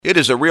It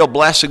is a real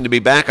blessing to be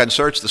back on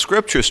Search the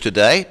Scriptures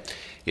today.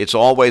 It's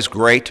always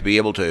great to be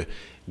able to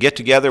get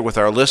together with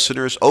our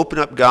listeners, open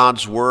up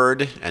God's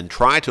Word, and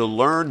try to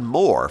learn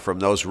more from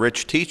those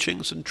rich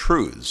teachings and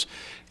truths.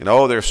 You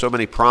know, there's so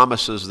many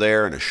promises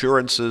there and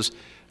assurances,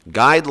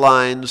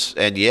 guidelines,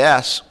 and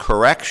yes,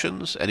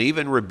 corrections, and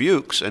even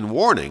rebukes and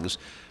warnings,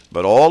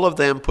 but all of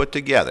them put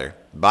together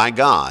by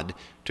God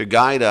to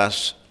guide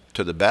us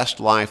to the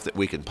best life that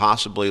we can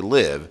possibly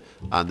live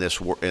on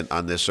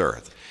this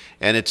earth.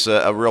 And it's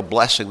a real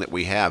blessing that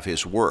we have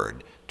His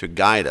Word to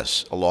guide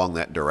us along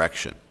that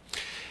direction.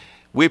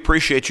 We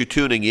appreciate you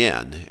tuning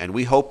in, and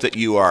we hope that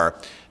you are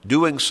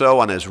doing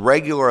so on as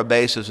regular a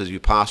basis as you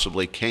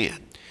possibly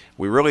can.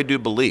 We really do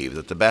believe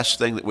that the best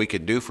thing that we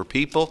can do for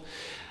people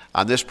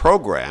on this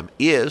program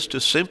is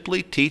to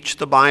simply teach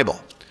the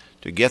Bible,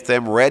 to get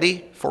them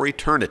ready for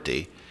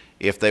eternity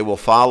if they will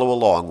follow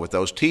along with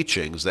those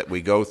teachings that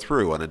we go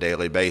through on a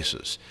daily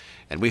basis.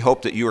 And we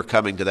hope that you are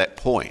coming to that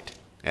point.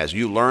 As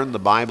you learn the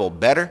Bible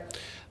better,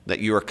 that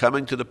you are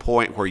coming to the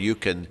point where you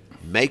can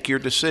make your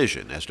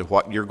decision as to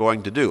what you're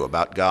going to do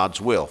about God's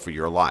will for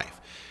your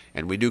life.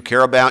 And we do care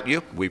about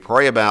you. We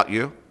pray about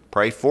you,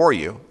 pray for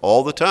you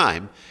all the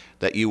time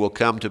that you will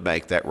come to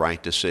make that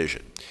right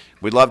decision.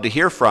 We'd love to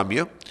hear from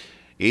you,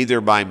 either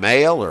by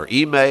mail or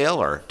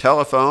email or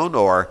telephone,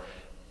 or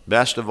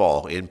best of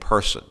all, in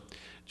person.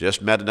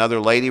 Just met another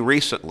lady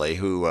recently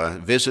who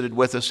visited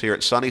with us here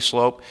at Sunny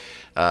Slope,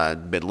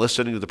 been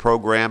listening to the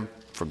program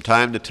from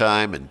time to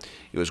time, and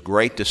it was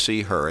great to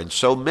see her. And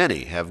so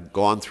many have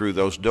gone through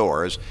those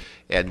doors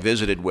and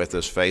visited with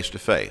us face to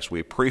face. We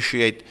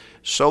appreciate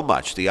so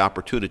much the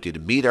opportunity to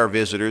meet our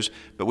visitors,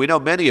 but we know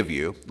many of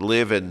you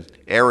live in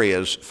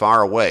areas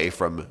far away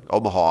from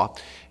Omaha,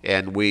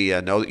 and we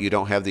know that you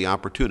don't have the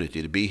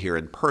opportunity to be here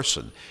in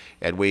person.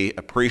 And we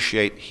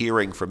appreciate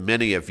hearing from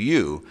many of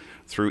you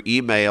through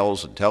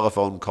emails and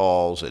telephone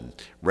calls and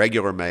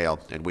regular mail,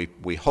 and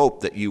we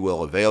hope that you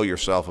will avail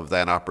yourself of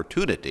that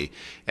opportunity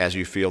as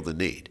you feel the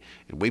need.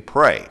 And we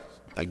pray,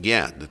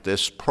 again, that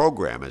this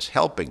program is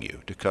helping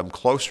you to come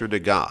closer to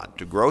God,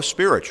 to grow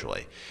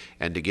spiritually,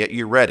 and to get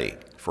you ready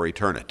for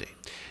eternity.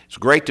 It's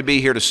great to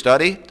be here to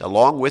study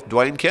along with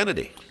Dwayne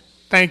Kennedy.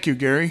 Thank you,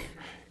 Gary.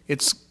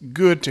 It's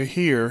good to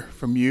hear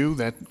from you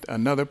that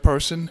another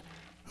person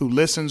who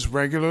listens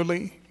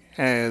regularly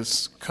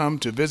has come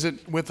to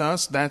visit with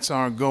us. That's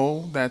our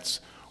goal. That's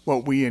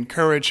what we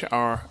encourage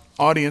our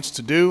audience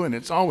to do, and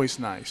it's always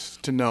nice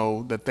to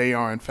know that they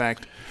are, in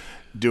fact,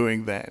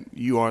 doing that.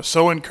 You are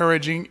so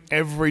encouraging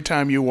every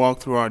time you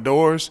walk through our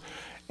doors,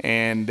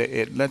 and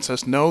it lets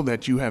us know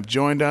that you have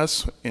joined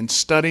us in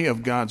study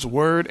of God's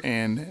Word,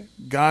 and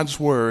God's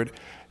Word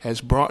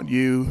has brought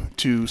you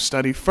to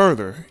study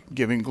further,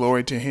 giving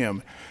glory to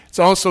Him. It's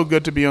also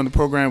good to be on the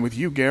program with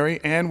you,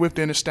 Gary, and with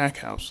Dennis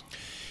Stackhouse.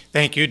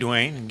 Thank you,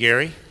 Dwayne and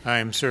Gary. I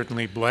am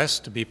certainly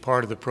blessed to be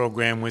part of the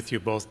program with you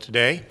both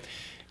today.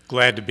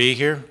 Glad to be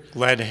here.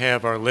 Glad to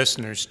have our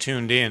listeners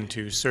tuned in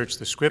to Search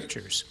the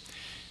Scriptures.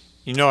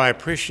 You know, I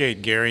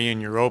appreciate, Gary, in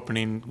your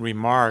opening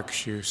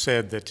remarks, you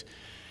said that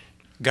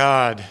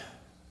God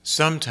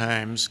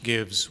sometimes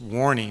gives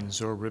warnings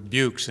or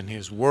rebukes in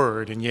His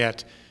Word, and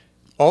yet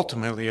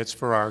ultimately it's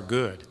for our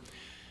good.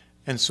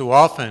 And so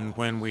often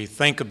when we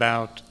think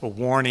about a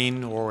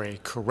warning or a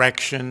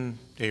correction,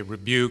 a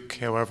rebuke,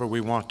 however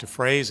we want to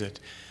phrase it,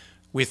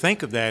 we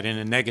think of that in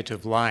a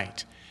negative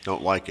light.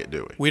 Don't like it,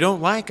 do we? We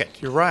don't like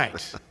it, you're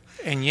right.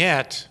 And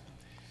yet,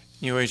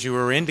 you know, as you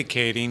were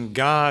indicating,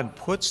 God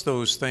puts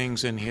those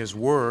things in His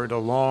Word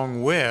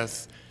along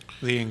with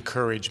the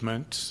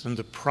encouragement and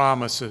the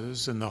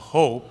promises and the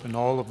hope and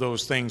all of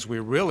those things we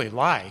really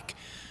like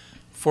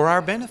for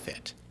our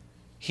benefit.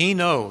 He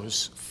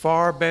knows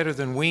far better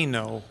than we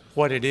know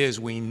what it is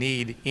we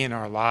need in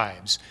our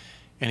lives,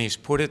 and He's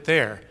put it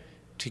there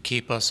to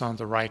keep us on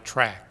the right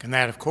track. And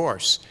that, of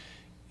course,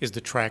 is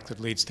the track that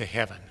leads to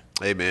heaven.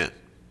 Amen.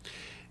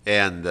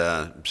 And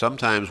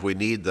sometimes we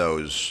need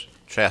those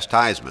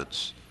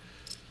chastisements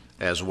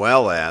as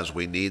well as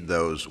we need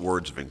those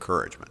words of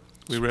encouragement.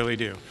 We really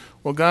do.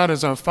 Well, God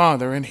is our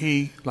Father, and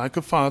He, like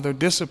a father,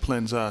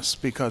 disciplines us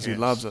because He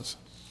loves us.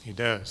 He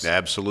does.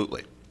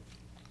 Absolutely.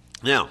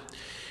 Now,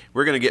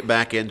 we're going to get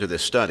back into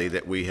this study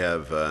that we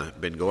have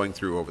been going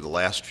through over the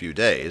last few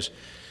days.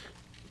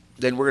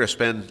 Then we're going to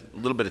spend a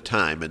little bit of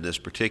time in this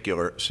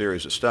particular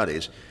series of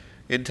studies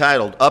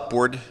entitled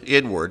Upward,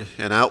 Inward,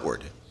 and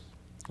Outward.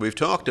 We've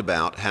talked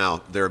about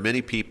how there are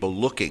many people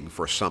looking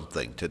for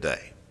something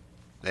today.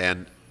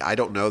 And I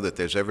don't know that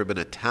there's ever been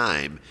a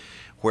time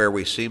where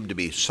we seem to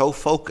be so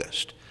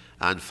focused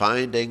on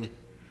finding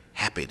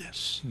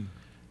happiness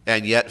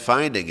and yet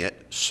finding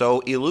it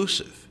so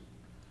elusive.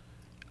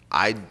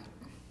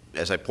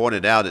 As I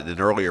pointed out in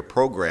an earlier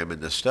program in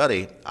the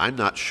study, I'm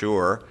not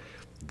sure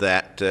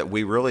that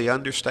we really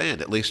understand,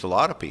 at least a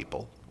lot of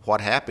people,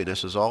 what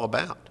happiness is all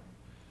about.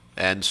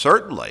 And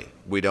certainly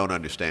we don't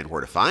understand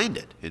where to find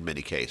it in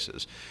many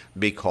cases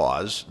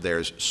because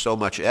there's so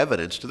much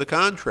evidence to the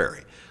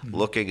contrary.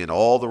 Looking in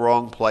all the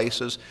wrong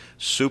places,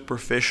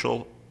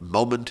 superficial,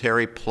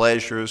 momentary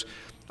pleasures,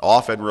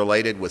 often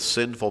related with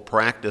sinful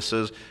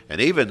practices,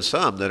 and even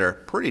some that are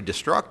pretty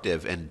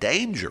destructive and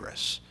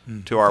dangerous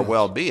to our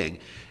well-being.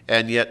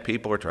 And yet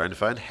people are trying to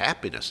find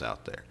happiness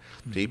out there.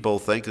 People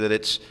think that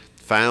it's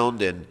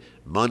found in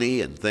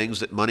money and things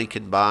that money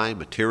can buy,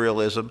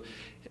 materialism.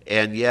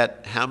 And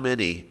yet, how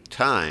many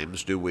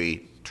times do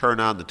we turn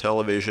on the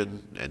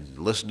television and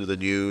listen to the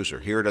news or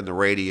hear it on the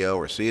radio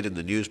or see it in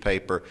the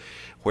newspaper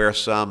where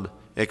some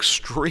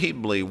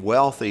extremely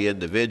wealthy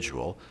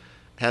individual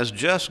has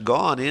just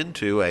gone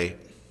into a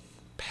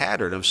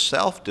pattern of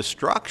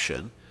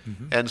self-destruction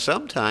and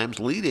sometimes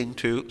leading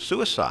to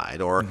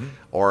suicide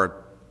or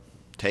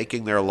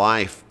taking their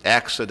life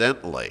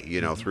accidentally,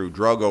 through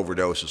drug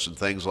overdoses and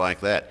things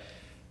like that.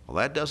 Well,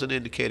 that doesn't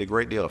indicate a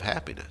great deal of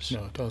happiness.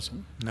 No, it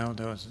doesn't. No, it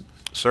doesn't.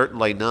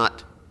 Certainly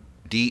not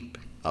deep,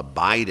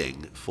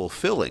 abiding,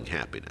 fulfilling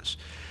happiness.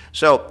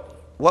 So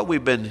what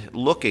we've been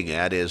looking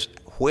at is,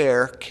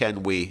 where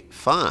can we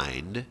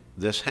find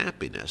this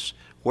happiness?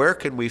 Where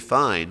can we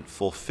find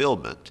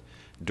fulfillment,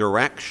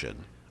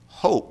 direction,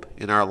 hope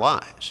in our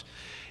lives?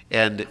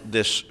 And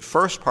this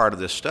first part of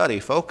this study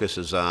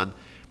focuses on,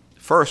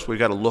 first, we've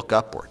got to look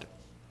upward.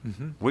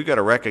 We've got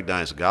to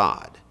recognize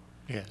God.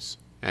 Yes.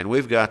 And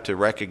we've got to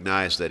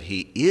recognize that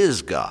He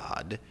is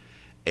God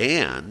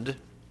and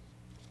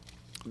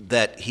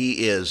that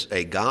He is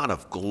a God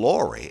of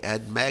glory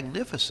and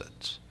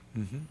magnificence.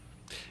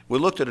 We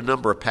looked at a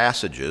number of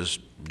passages,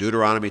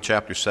 Deuteronomy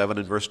chapter 7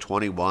 and verse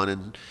 21,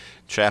 and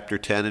chapter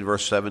 10 and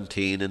verse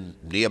 17, and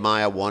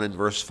Nehemiah 1 and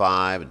verse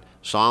 5, and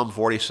Psalm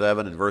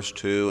 47 and verse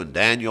 2, and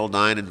Daniel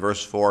 9 and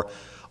verse 4,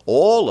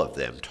 all of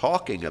them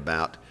talking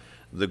about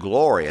the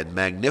glory and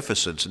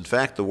magnificence. In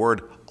fact, the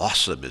word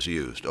awesome is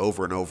used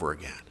over and over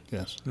again.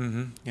 Yes.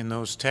 In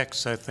those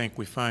texts, I think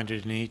we find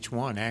it in each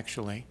one,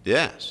 actually.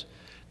 Yes.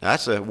 Now,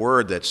 that's a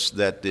word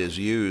that is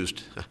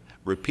used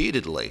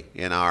repeatedly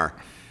in our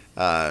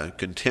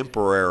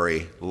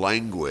contemporary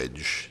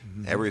language.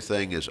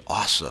 Everything is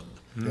awesome.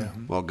 Yeah.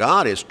 Well,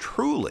 God is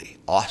truly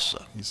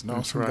awesome, He's an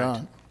awesome right.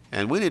 God.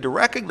 and we need to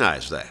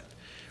recognize that.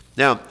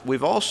 Now,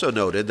 we've also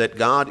noted that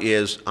God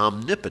is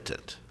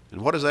omnipotent.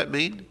 And what does that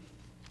mean?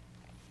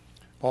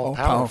 All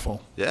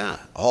powerful. Yeah,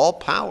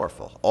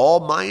 all-powerful,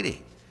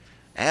 almighty,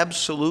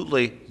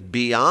 absolutely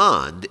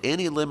beyond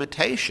any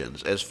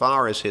limitations as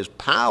far as His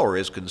power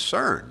is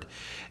concerned.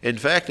 In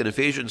fact, in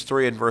Ephesians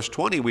 3 and verse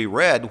 20, we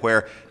read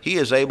where He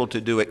is able to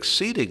do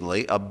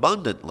exceedingly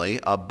abundantly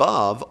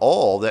above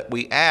all that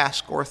we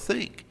ask or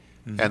think.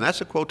 And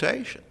that's a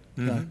quotation.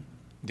 Yeah.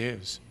 It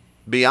is.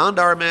 Beyond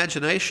our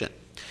imagination.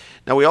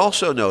 Now, we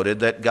also noted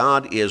that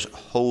God is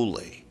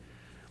holy.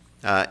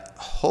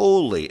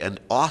 Holy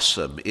and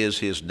awesome is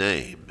His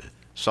name.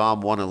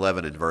 Psalm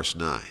 111 and verse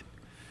 9.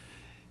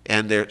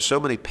 And there are so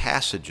many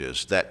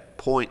passages that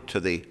point to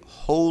the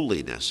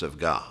holiness of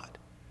God.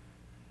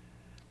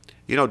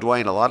 You know,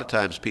 Dwayne, a lot of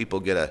times people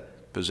get a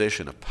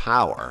position of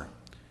power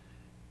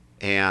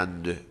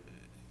and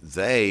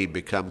they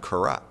become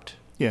corrupt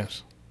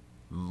Yes.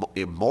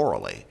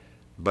 immorally.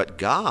 But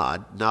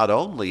God not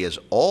only is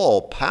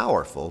all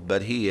powerful,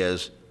 but He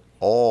is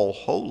all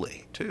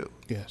holy too.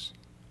 Yes.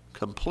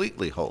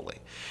 Completely holy.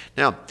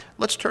 Now,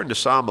 let's turn to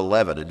Psalm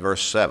 11 in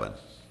verse 7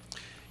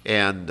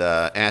 and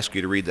ask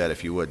you to read that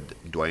if you would,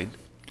 Dwayne.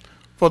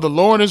 For the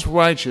Lord is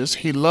righteous,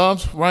 He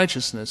loves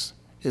righteousness.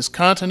 His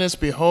countenance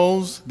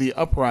beholds the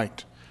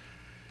upright.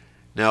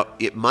 Now,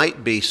 it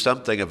might be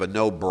something of a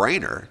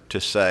no-brainer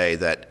to say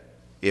that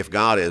if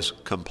God is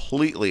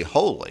completely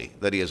holy,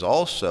 that He is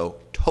also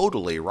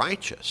totally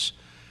righteous.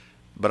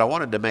 But I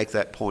wanted to make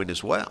that point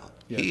as well.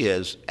 Yes. He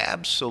is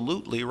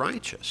absolutely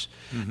righteous.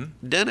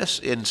 Dennis,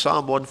 in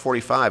Psalm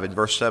 145 in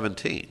verse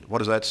 17, what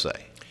does that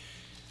say?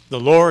 The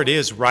Lord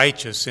is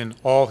righteous in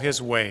all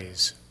His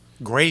ways,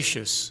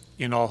 gracious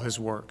in all His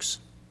works.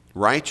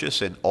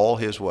 Righteous in all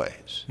His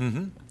ways.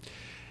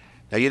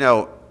 Now, you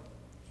know,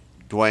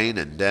 Dwayne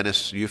and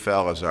Dennis, you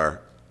fellas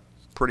are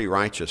pretty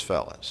righteous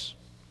fellas.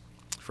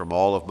 From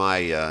all of my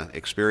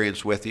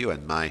experience with you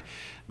and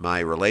my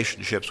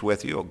relationships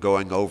with you,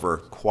 going over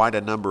quite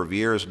a number of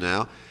years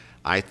now,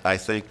 I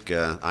think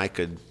I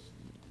could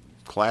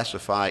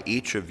classify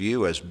each of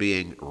you as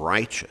being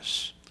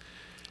righteous.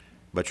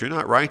 But you're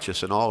not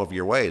righteous in all of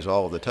your ways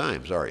all of the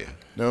times, are you?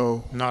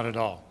 No. Not at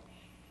all.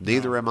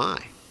 Neither am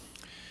I.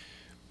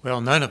 Well,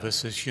 none of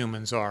us as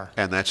humans are.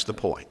 And that's the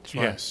point.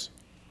 Yes.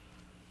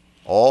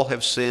 All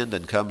have sinned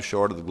and come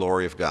short of the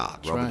glory of God.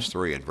 That's Romans right.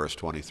 3 and verse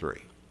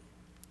 23.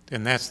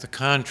 And that's the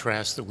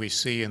contrast that we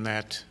see in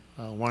that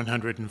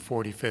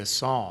 145th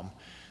Psalm.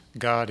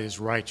 God is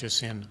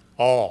righteous in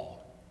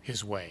all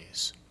His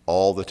ways,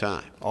 All the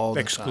time. All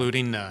the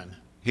excluding none.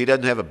 He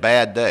doesn't have a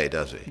bad day,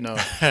 does he? time.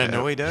 No.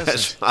 No, He doesn't.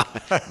 That's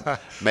not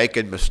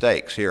making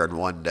mistakes here in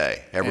one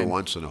day, every And-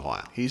 once in a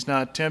while. He's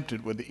not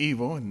tempted with the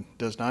evil and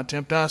does not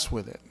tempt us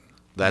with it.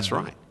 That's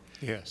right.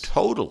 Yes.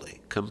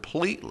 Totally,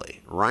 completely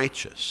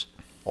righteous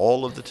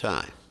all of the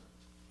time.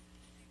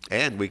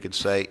 And we could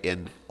say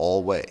in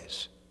all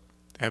ways.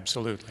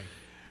 Absolutely.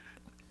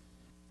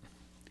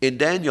 In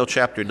Daniel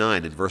chapter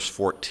 9 and verse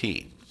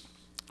 14,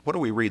 what do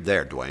we read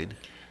there, Dwayne?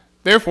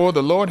 Therefore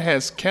the Lord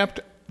has kept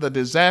the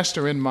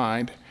disaster in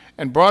mind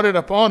and brought it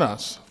upon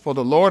us. For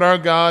the Lord our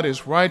God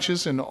is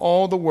righteous in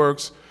all the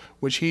works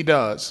which he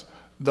does,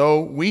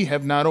 though we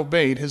have not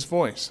obeyed his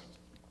voice.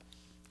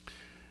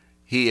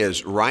 He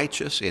is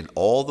righteous in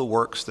all the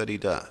works that he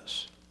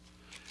does.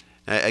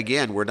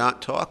 Again, we're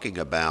not talking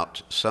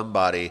about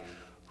somebody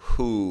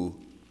who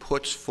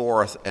puts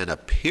forth an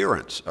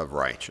appearance of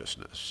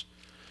righteousness,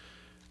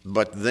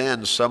 but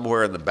then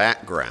somewhere in the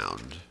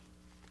background,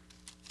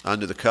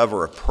 under the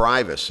cover of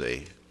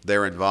privacy,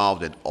 they're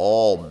involved in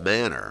all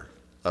manner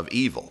of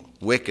evil,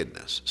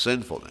 wickedness,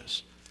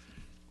 sinfulness.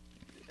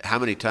 How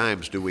many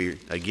times do we,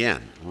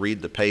 again,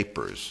 read the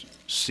papers,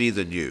 see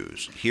the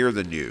news, hear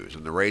the news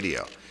and the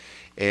radio,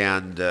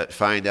 and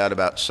find out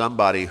about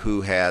somebody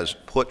who has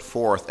put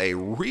forth a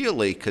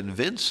really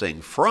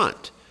convincing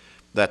front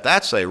that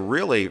that's a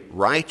really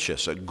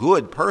righteous, a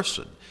good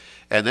person.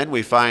 And then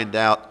we find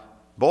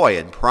out, boy,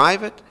 in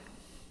private,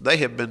 they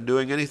have been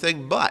doing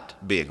anything but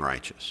being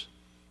righteous.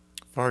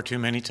 Far too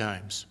many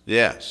times.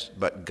 Yes,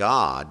 but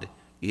God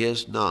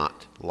is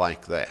not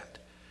like that.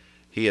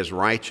 He is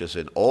righteous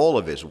in all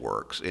of his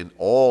works, in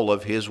all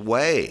of his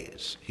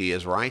ways. He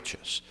is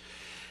righteous.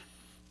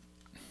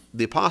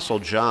 The Apostle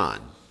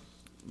John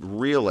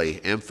really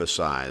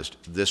emphasized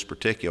this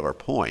particular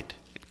point,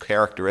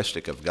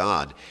 characteristic of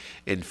God,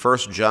 in 1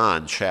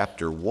 John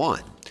chapter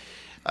 1.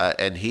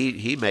 And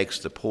he makes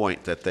the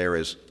point that there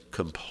is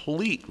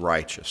complete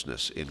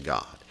righteousness in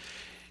God.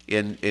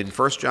 In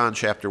 1 John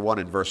chapter 1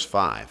 and verse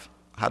 5,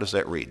 how does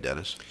that read,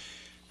 Dennis?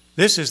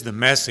 This is the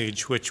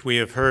message which we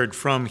have heard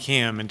from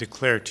him and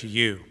declare to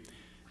you,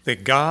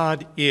 that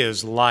God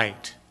is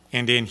light,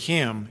 and in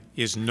him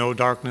is no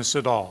darkness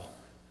at all.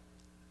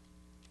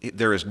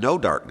 There is no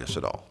darkness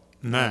at all.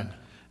 None.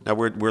 Now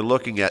we're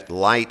looking at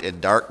light and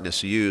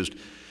darkness used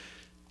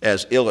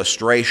as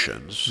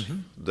illustrations.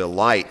 Mm-hmm. The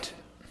light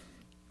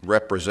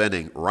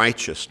representing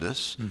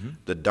righteousness, mm-hmm.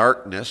 the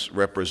darkness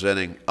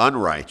representing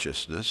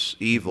unrighteousness,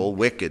 evil, mm-hmm.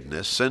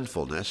 wickedness,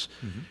 sinfulness.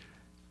 Mm-hmm.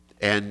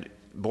 And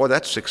boy,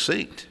 that's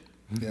succinct,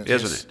 yes.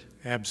 Isn't it?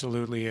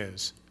 Absolutely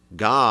is.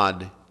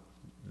 God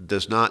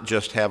does not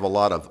just have a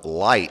lot of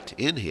light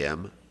in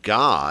him.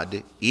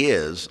 God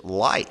is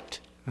light.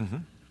 Mm-hmm.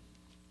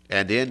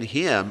 And in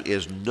him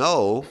is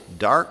no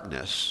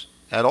darkness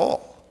at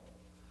all.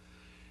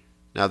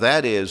 Now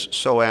that is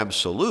so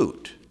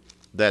absolute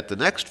that the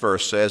next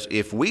verse says,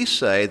 if we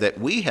say that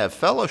we have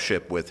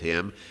fellowship with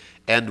him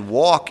and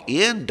walk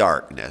in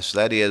darkness,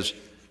 that is,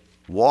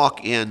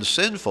 walk in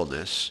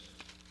sinfulness,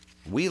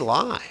 we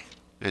lie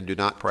and do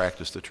not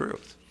practice the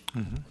truth.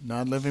 Mm-hmm.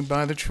 Not living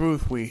by the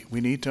truth. We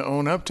need to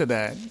own up to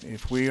that.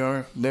 If we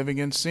are living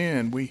in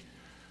sin, we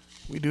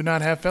do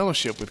not have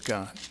fellowship with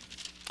God.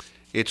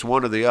 It's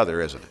one or the other,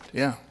 isn't it?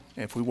 Yeah.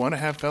 If we want to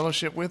have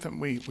fellowship with him,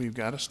 we've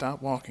got to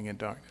stop walking in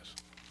darkness.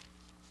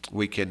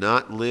 We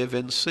cannot live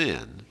in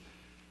sin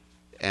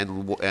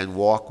and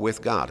walk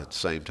with God at the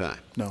same time.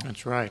 No.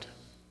 That's right.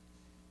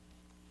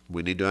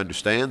 We need to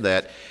understand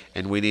that,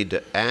 and we need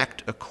to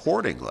act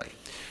accordingly.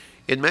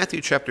 In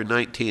Matthew chapter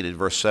 19 and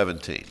verse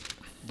 17,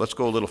 let's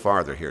go a little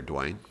farther here,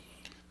 Dwayne.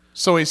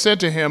 So he said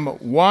to him,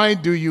 why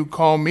do you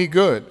call me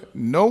good?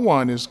 No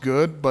one is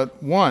good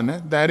but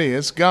one, that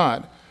is,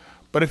 God.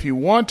 But if you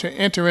want to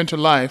enter into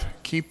life,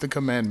 keep the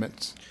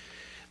commandments.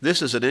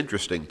 This is an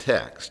interesting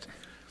text.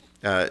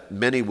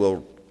 Many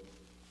will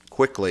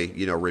quickly,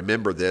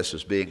 remember this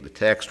as being the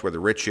text where the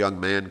rich young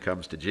man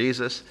comes to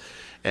Jesus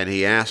and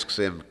he asks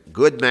him,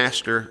 good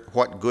master,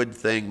 what good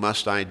thing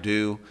must I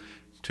do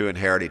to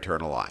inherit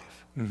eternal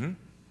life? Mm-hmm.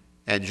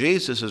 And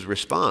Jesus'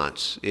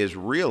 response is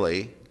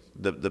really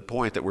the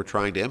point that we're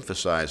trying to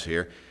emphasize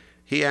here.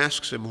 He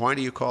asks him, why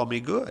do you call me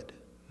good?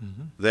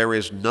 Mm-hmm. There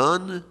is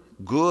none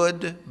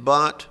good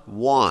but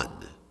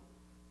one,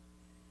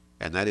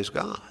 and that is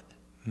God.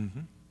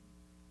 Mm-hmm.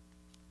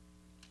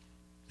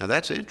 Now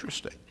that's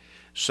interesting.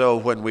 So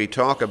when we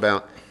talk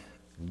about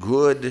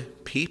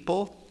good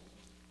people,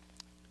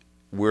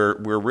 we're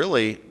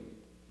really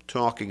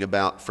talking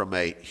about from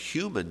a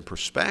human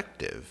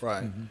perspective,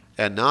 right? Mm-hmm.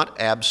 And not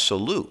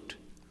absolute,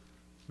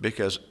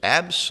 because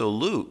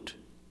absolute,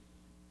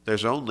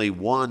 there's only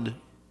one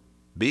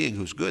being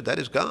who's good, that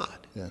is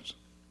God. Yes.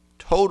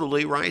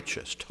 Totally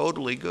righteous,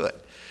 totally good.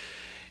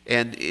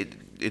 And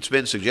it's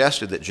been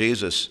suggested that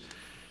Jesus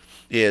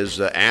is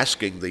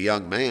asking the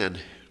young man,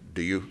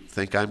 do you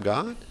think I'm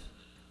God?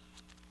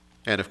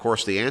 And of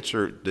course the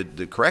answer,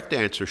 the correct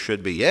answer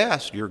should be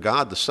yes, you're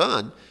God the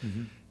Son.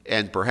 Mm-hmm.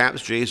 And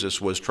perhaps Jesus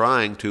was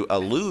trying to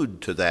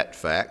allude to that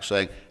fact,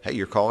 saying, hey,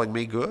 you're calling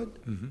me good?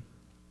 Mm-hmm.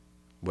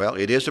 Well,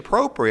 it is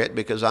appropriate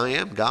because I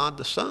am God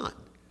the Son.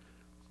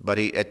 But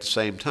at the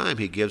same time,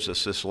 he gives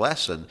us this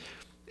lesson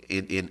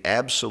in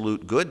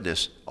absolute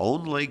goodness.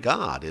 Only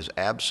God is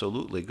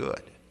absolutely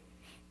good.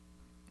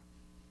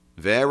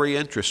 Very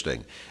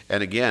interesting.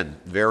 And again,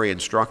 very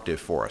instructive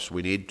for us.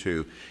 We need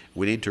to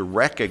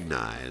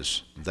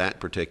recognize that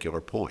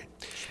particular point.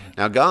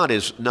 Now, God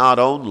is not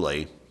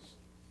only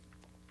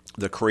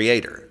the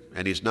creator,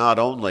 and he's not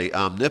only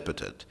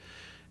omnipotent,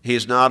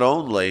 He's not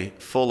only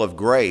full of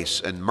grace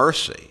and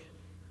mercy,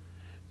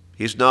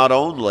 he's not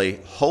only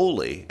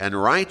holy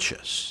and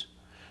righteous,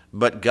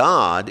 but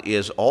God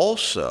is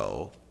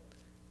also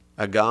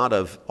a God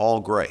of all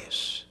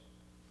grace.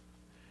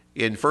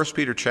 In 1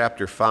 Peter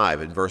chapter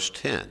 5 and verse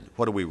 10,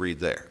 what do we read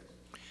there?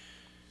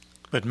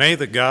 But may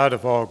the God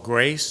of all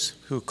grace,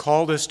 who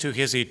called us to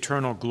his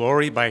eternal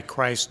glory by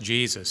Christ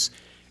Jesus,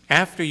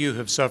 after you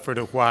have suffered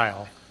a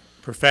while,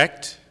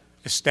 perfect,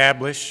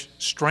 establish,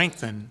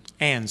 strengthen,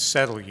 and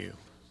settle you.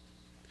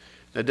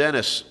 Now,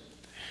 Dennis,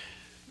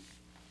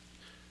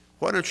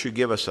 why don't you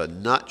give us a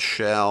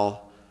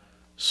nutshell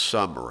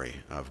summary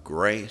of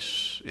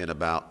grace in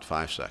about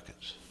 5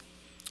 seconds?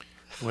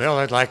 Well,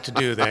 I'd like to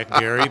do that,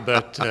 Gary,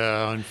 but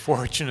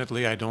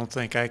unfortunately I don't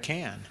think I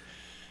can.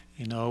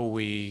 You know,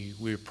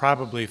 we're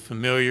probably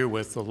familiar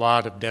with a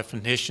lot of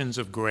definitions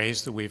of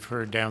grace that we've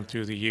heard down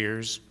through the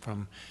years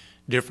from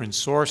different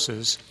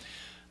sources.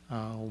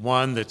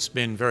 One that's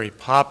been very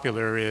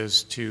popular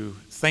is to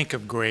think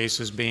of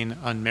grace as being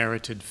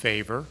unmerited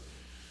favor.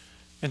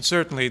 And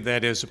certainly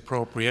that is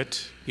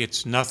appropriate.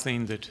 It's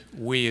nothing that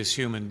we as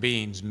human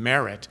beings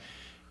merit.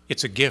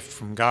 It's a gift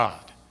from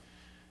God.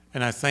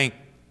 And I think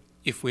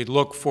if we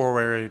look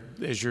for,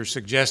 as you're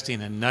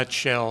suggesting, a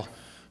nutshell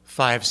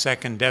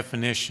 5-second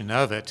definition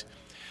of it,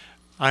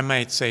 I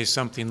might say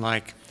something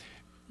like,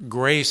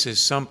 grace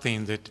is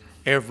something that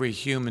every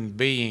human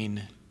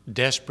being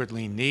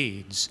desperately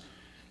needs,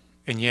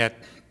 and yet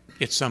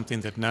it's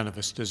something that none of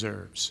us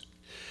deserves.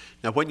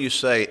 Now, when you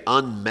say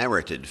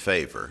unmerited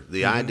favor,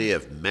 the idea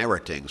of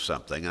meriting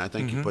something, and I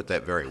think you put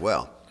that very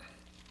well,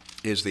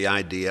 is the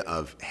idea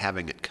of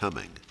having it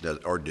coming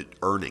or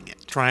earning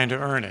it. Trying to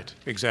earn it,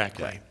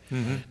 exactly. Okay.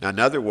 Now,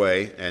 another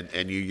way,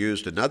 and you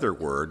used another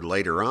word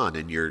later on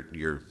in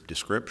your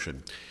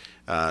description,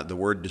 the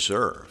word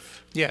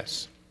deserve.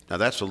 Yes. Now,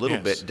 that's a little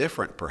Yes. bit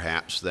different,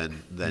 perhaps,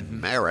 than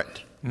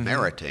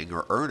meriting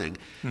or earning.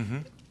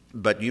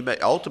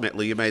 But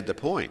ultimately, you made the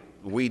point.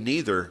 We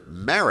neither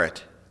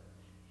merit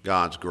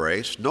God's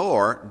grace,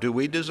 nor do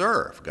we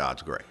deserve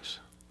God's grace.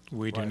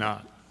 We do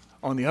not.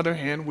 On the other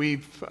hand,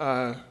 we've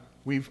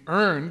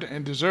earned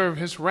and deserve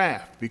his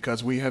wrath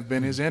because we have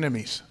been his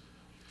enemies.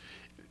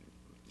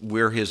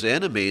 We're his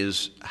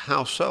enemies.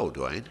 How so,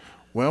 Dwayne?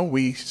 Well,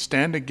 we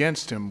stand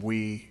against him.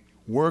 We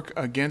work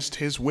against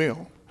his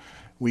will.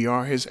 We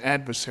are his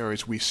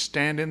adversaries. We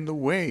stand in the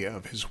way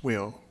of his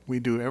will. We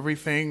do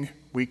everything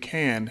we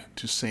can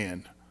to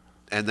sin.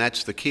 And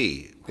that's the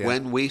key. Yeah.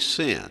 When we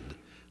sin,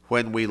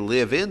 when we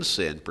live in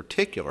sin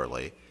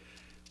particularly,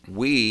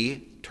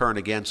 we turn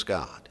against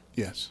God.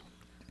 Yes.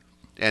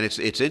 And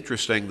it's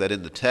interesting that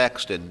in the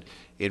text in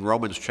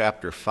Romans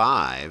chapter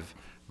 5,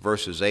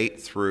 verses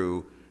 6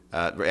 through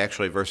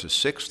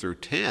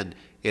 10,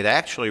 it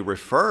actually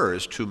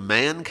refers to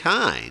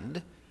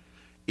mankind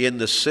in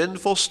the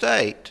sinful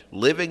state,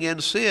 living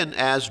in sin,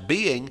 as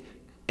being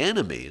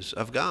enemies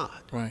of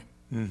God. Right.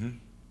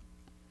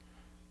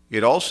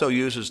 It also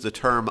uses the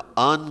term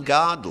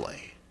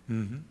ungodly.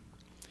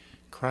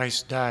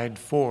 Christ died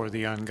for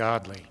the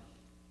ungodly.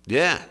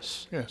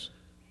 Yes. Yes.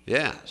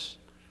 Yes.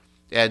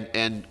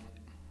 And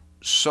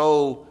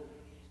so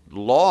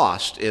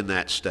lost in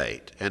that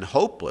state and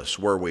hopeless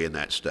were we in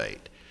that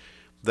state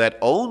that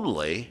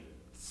only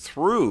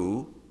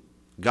through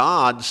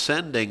God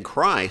sending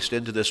Christ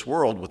into this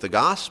world with the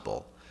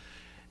gospel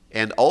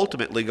and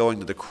ultimately going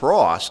to the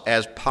cross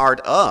as part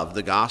of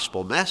the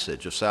gospel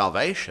message of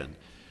salvation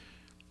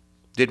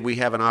did we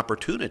have an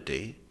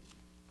opportunity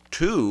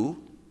to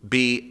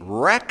be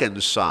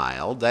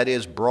reconciled, that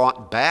is,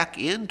 brought back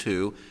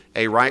into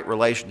a right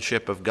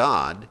relationship of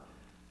God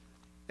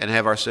and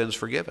have our sins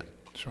forgiven.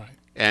 That's right.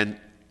 And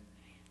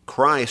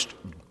Christ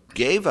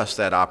gave us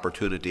that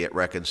opportunity at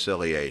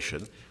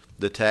reconciliation.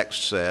 The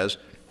text says,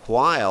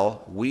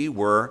 while we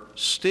were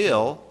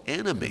still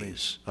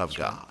enemies of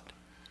God.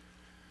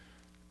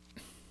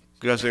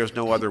 Because there's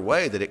no other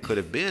way that it could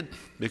have been,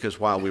 because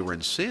while we were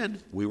in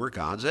sin, we were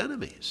God's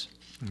enemies.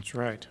 That's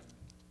right.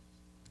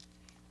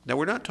 Now,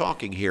 we're not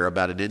talking here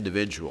about an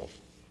individual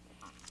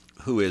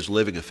who is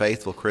living a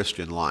faithful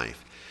Christian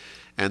life,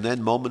 and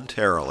then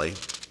momentarily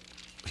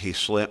he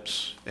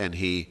slips and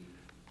he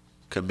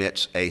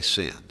commits a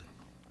sin.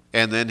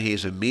 And then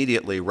he's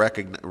immediately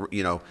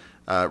recognizant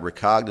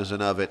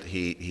of it.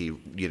 He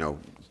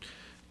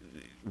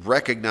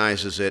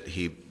recognizes it.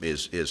 He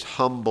is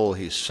humble.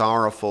 He's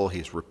sorrowful.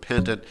 He's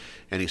repentant,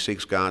 and he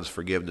seeks God's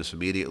forgiveness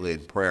immediately in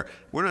prayer.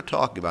 We're not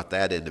talking about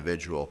that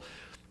individual,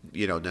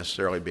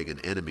 necessarily being an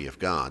enemy of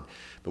God,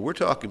 but we're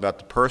talking about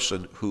the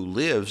person who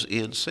lives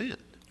in sin.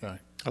 Right.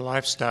 A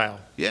lifestyle.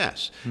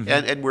 Yes,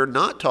 and we're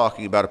not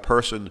talking about a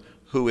person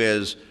who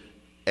is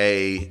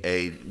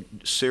a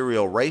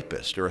serial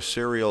rapist or a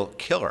serial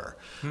killer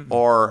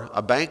or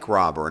a bank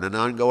robber on an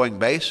ongoing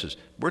basis.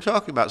 We're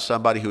talking about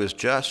somebody who is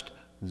just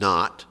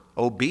not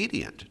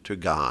obedient to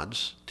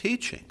God's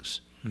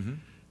teachings,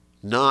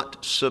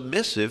 not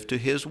submissive to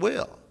his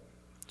will.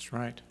 That's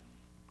right.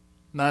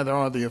 Neither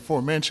are the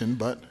aforementioned,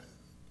 but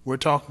We're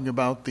talking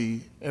about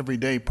the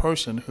everyday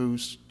person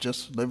who's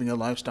just living a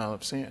lifestyle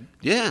of sin.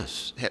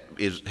 Yes,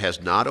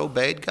 has not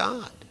obeyed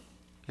God,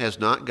 has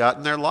not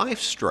gotten their life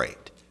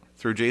straight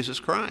through Jesus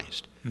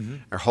Christ,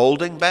 are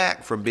holding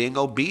back from being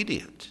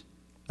obedient,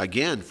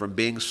 again, from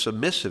being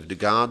submissive to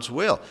God's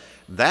will.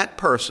 That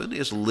person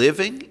is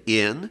living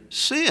in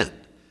sin.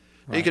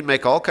 Right. You can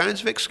make all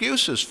kinds of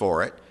excuses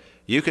for it.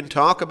 You can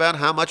talk about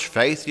how much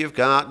faith you've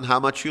got and how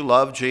much you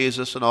love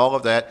Jesus and all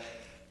of that.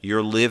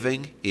 You're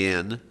living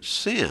in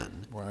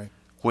sin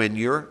when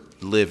you're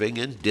living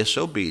in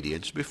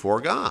disobedience before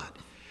God.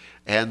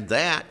 And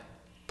that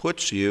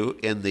puts you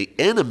in the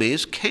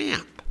enemy's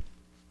camp,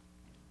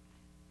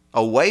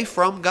 away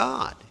from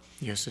God.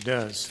 Yes, it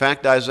does. In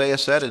fact, Isaiah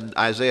said in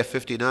Isaiah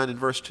 59 and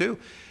verse 2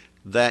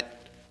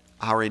 that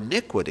our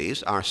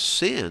iniquities, our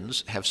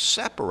sins, have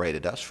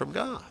separated us from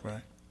God.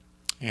 Right.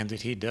 And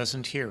that he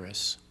doesn't hear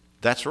us.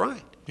 That's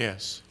right.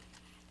 Yes.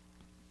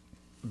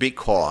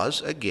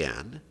 Because,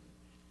 again,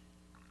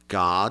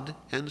 God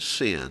and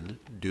sin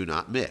do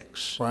not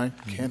mix. Right.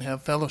 Can't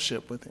have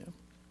fellowship with him.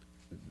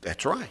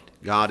 That's right.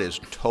 God is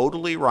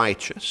totally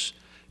righteous.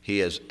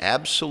 He is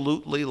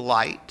absolutely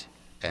light,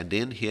 and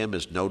in him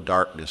is no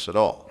darkness at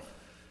all.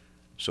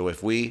 So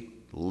if we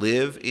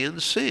live in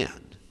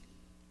sin,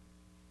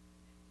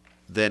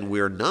 then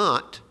we're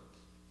not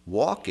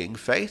walking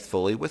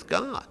faithfully with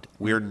God.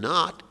 We're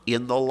not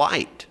in the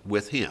light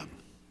with him.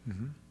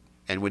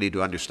 And we need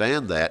to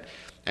understand that,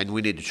 and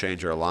we need to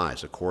change our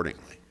lives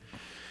accordingly.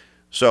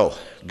 So,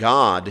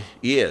 God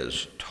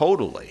is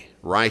totally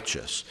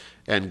righteous,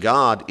 and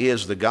God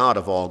is the God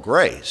of all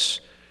grace.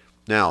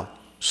 Now,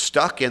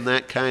 stuck in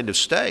that kind of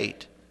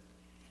state,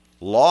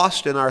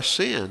 lost in our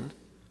sin,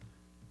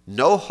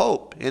 no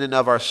hope in and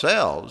of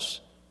ourselves,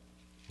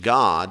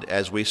 God,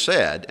 as we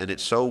said, and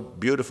it's so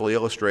beautifully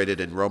illustrated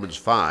in Romans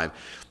 5,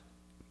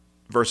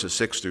 verses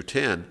 6 through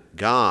 10,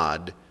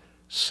 God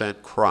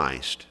sent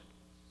Christ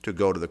to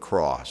go to the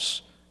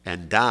cross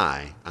and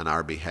die on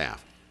our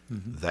behalf.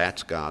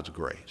 That's God's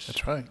grace.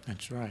 That's right.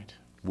 That's right.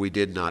 We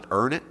did not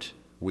earn it.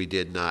 We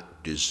did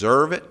not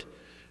deserve it,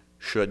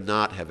 should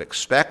not have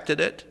expected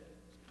it,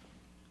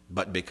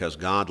 but because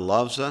God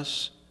loves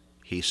us,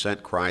 he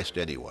sent Christ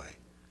anyway,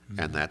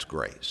 and that's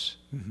grace.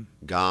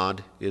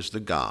 God is the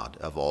God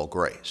of all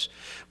grace.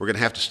 We're going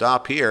to have to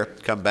stop here,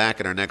 come back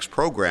in our next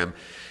program,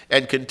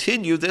 and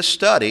continue this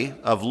study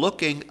of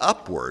looking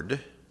upward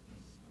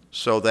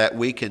so that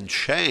we can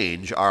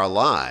change our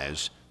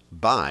lives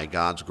by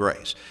God's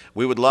grace.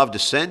 We would love to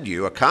send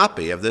you a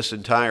copy of this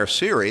entire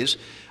series.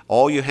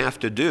 All you have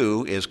to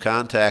do is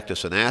contact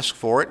us and ask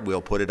for it.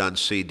 We'll put it on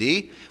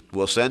CD.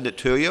 We'll send it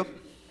to you.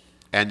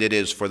 And it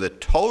is for the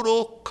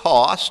total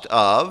cost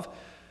of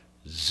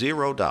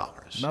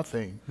 $0.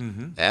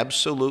 Nothing.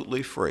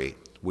 Absolutely free.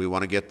 We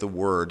want to get the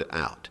word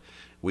out.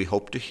 We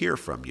hope to hear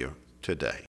from you today.